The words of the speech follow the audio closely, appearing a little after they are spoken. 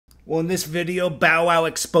Well, in this video, Bow Wow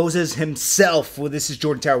exposes himself. Well, this is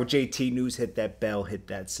Jordan Tower with JT News. Hit that bell, hit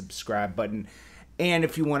that subscribe button. And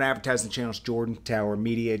if you want to advertise on the channel, it's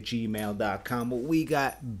jordantowermedia@gmail.com. Well, we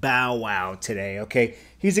got Bow Wow today, okay?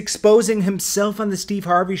 He's exposing himself on the Steve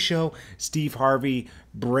Harvey show. Steve Harvey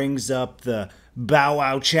brings up the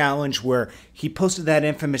BowWowChallenge where he posted that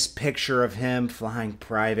infamous picture of him flying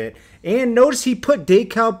private. And notice he put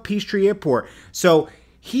DeKalb Peachtree Airport. So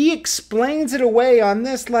he explains it away on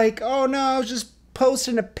this like, oh no, I was just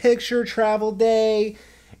posting a picture, travel day,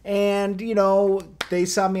 and, you know, they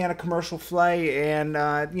saw me on a commercial flight, and,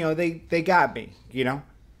 you know, they got me, you know?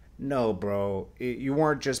 No, bro. You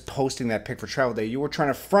weren't just posting that pic for travel day. You were trying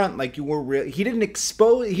to front like you were real. He didn't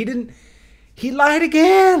expose, he lied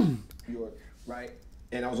again. Right?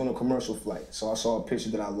 And I was on a commercial flight, so I saw a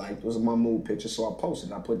picture that I liked. It was my mood picture, so I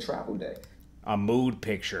posted it. I put travel day. A mood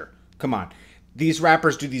picture. Come on. These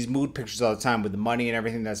rappers do these mood pictures all the time with the money and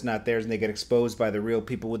everything that's not theirs, and they get exposed by the real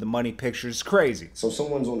people with the money pictures. It's crazy. So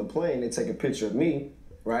someone's on the plane, they take a picture of me,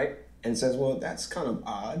 right? And says, well, that's kind of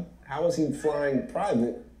odd. How is he flying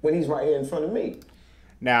private when he's right here in front of me?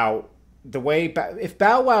 Now, the way, if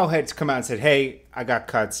Bow Wow had come out and said, hey, I got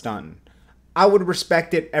caught stunting, I would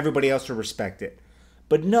respect it. Everybody else would respect it.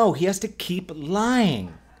 But no, he has to keep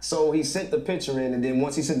lying. So he sent the picture in, and then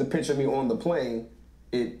once he sent the picture of me on the plane,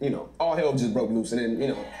 it, you know, all hell just broke loose, and then, you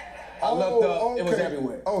know, I looked up, it was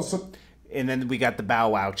everywhere. And then we got the Bow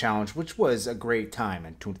Wow Challenge, which was a great time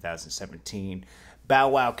in 2017. Bow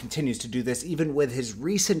Wow continues to do this, even with his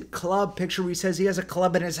recent club picture where he says he has a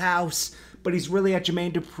club in his house, but he's really at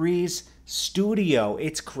Jermaine Dupri's studio.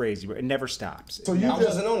 It's crazy. It never stops. So I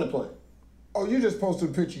wasn't on the plane. Oh, you just posted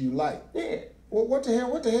a picture you like? Yeah. Well, what the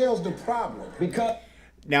hell's the problem? Because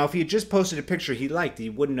now, if he had just posted a picture he liked, he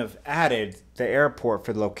wouldn't have added the airport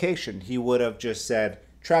for the location. He would have just said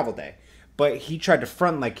travel day. But he tried to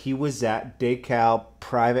front like he was at DeKalb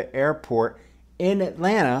Private Airport in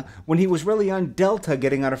Atlanta when he was really on Delta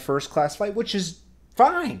getting on a first-class flight, which is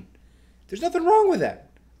fine. There's nothing wrong with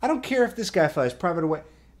that. I don't care if this guy flies private away.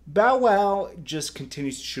 Bow Wow just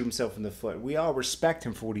continues to shoot himself in the foot. We all respect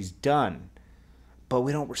him for what he's done, but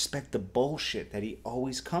we don't respect the bullshit that he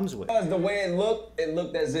always comes with. The way it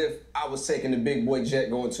looked as if I was taking the big boy jet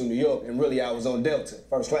going to New York, and really I was on Delta,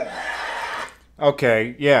 first class.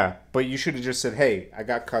 Okay, yeah, but you should have just said, hey, I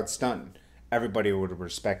got caught stunting. Everybody would have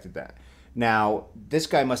respected that. Now, this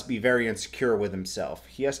guy must be very insecure with himself.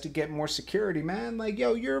 He has to get more security, man. Like,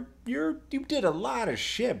 yo, you did a lot of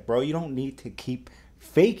shit, bro. You don't need to keep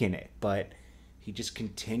faking it, but he just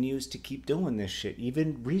continues to keep doing this shit.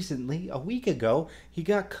 Even recently, a week ago, he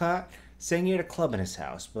got caught saying he had a club in his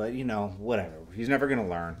house. But, you know, whatever. He's never going to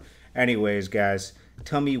learn. Anyways, guys,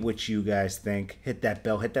 tell me what you guys think. Hit that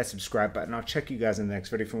bell. Hit that subscribe button. I'll check you guys in the next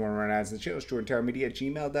video. If you want to run ads in the channel, it's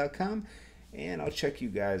jordantowermedia@gmail.com. And I'll check you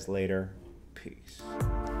guys later. Peace.